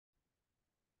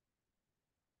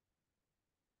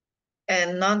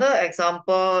Another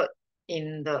example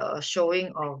in the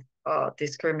showing of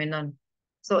discriminant.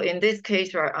 So in this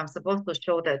case, right, I'm supposed to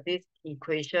show that this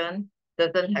equation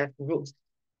doesn't have roots.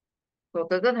 So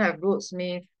doesn't have roots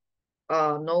means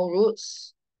no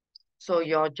roots. So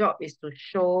your job is to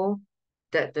show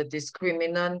that the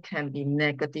discriminant can be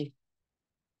negative.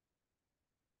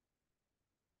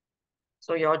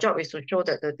 So your job is to show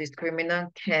that the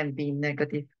discriminant can be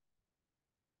negative.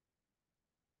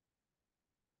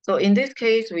 So in this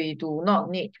case, we do not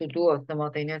need to do a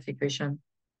simultaneous equation.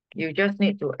 You just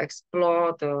need to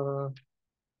explore the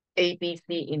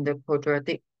ABC in the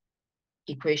quadratic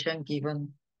equation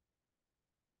given.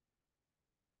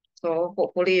 So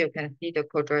hopefully you can see the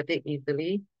quadratic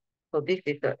easily. So this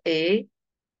is the A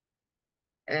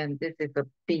and this is the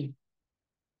B.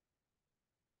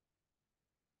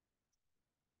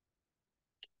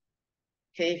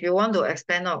 Okay, if you want to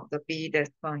expand out the B, that's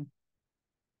fine.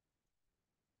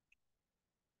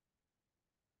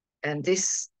 And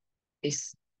this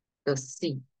is the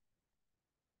C.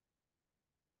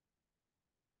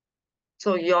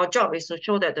 So your job is to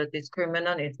show that the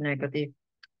discriminant is negative.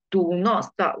 Do not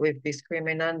start with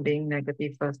discriminant being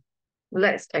negative first.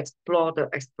 Let's explore the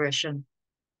expression.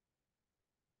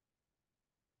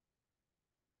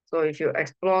 So if you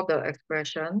explore the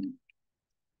expression,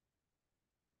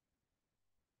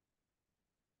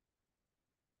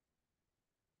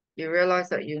 you realize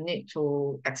that you need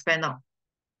to expand out.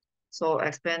 So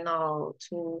expand out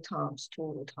 2 times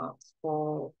 2 times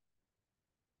 4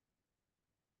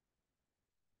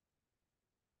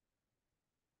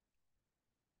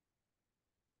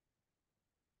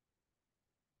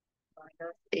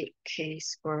 minus 8k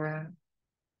squared.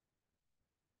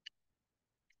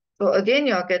 So again,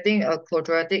 you are getting a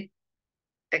quadratic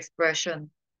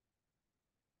expression.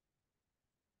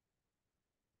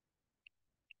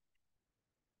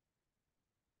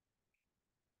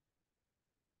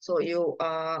 So you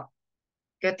are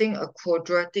getting a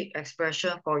quadratic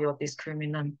expression for your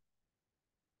discriminant.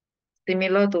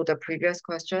 Similar to the previous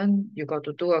question, you got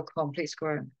to do a complete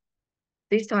square.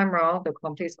 This time around, the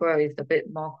complete square is a bit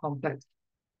more complex.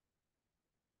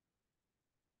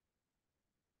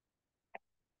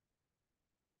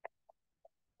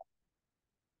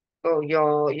 So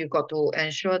you got to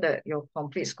ensure that your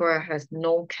complete square has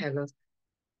no callus.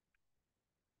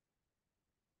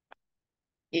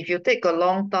 If you take a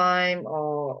long time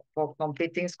or for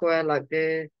completing square like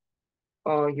this,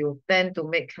 or you tend to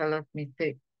make careless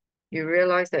mistake, you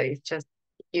realize that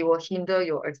it will hinder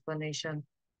your explanation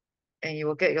and you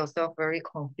will get yourself very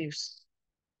confused.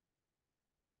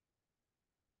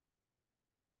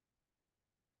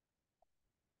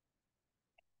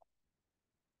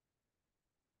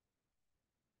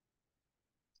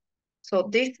 So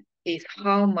this is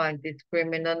how my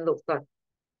discriminant looks like.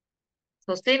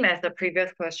 So same as the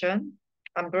previous question,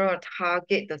 I'm going to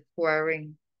target the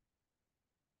squaring.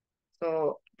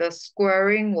 So the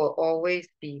squaring will always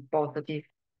be positive.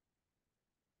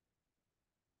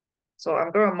 So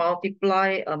I'm going to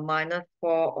multiply a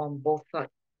 -4 on both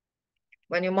sides.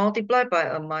 When you multiply by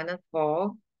a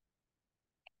 -4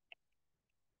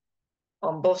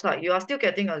 on both sides, you are still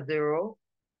getting a 0,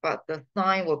 but the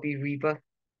sign will be reversed.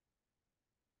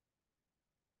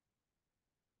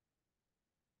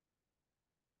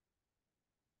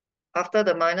 After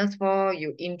the -4,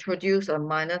 you introduce a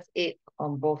 -8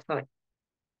 on both sides.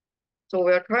 So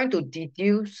we're trying to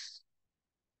deduce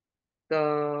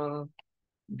the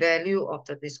value of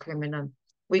the discriminant.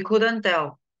 We couldn't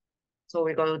tell, so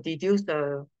we got to deduce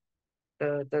the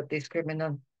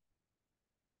discriminant.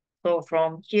 So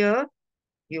from here,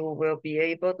 you will be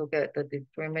able to get the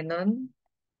discriminant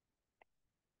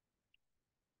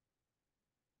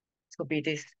to be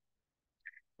this.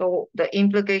 So the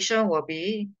implication will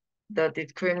be the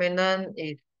discriminant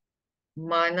is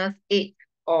 -8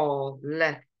 or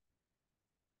less,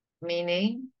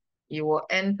 meaning you will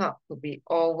end up to be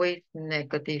always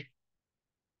negative.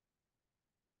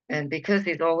 And because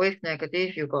it's always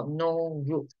negative, you got no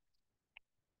root.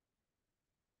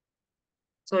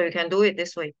 So you can do it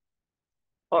this way.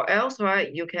 Or else,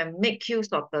 right, you can make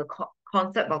use of the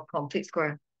concept of complete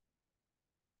square.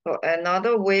 So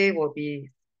another way will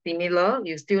be similar.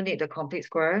 You still need the complete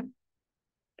square.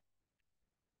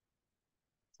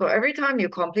 So every time you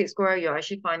complete square, you're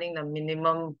actually finding the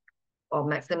minimum or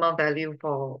maximum value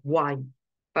for y.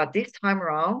 But this time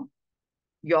around,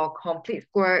 your complete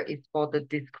square is for the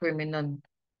discriminant.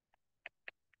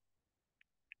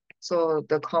 So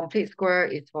the complete square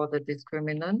is for the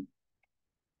discriminant.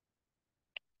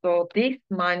 So this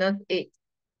 -8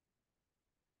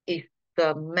 is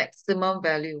the maximum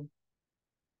value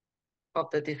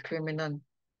of the discriminant.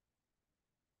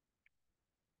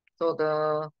 So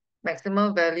the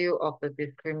maximum value of the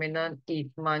discriminant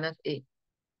is -8.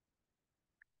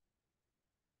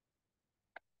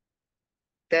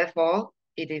 Therefore,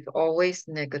 it is always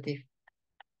negative.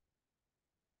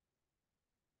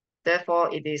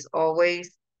 Therefore, it is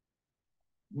always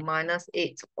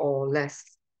 -8 or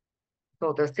less.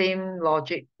 So the same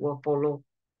logic will follow.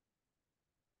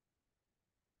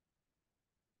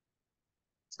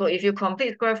 So if you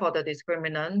complete square for the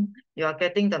discriminant, you are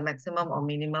getting the maximum or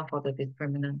minimum for the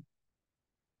discriminant.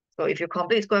 So if you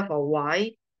complete square for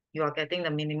y, you are getting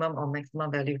the minimum or maximum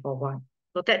value for y.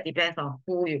 So that depends on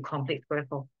who you complete square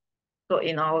for. So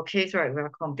in our case, right, we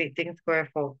are completing square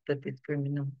for the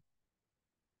discriminant.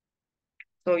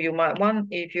 So you might want,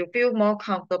 if you feel more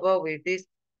comfortable with this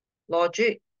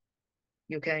logic,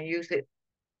 you can use it,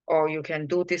 or you can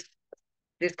do this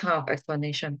kind of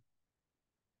explanation.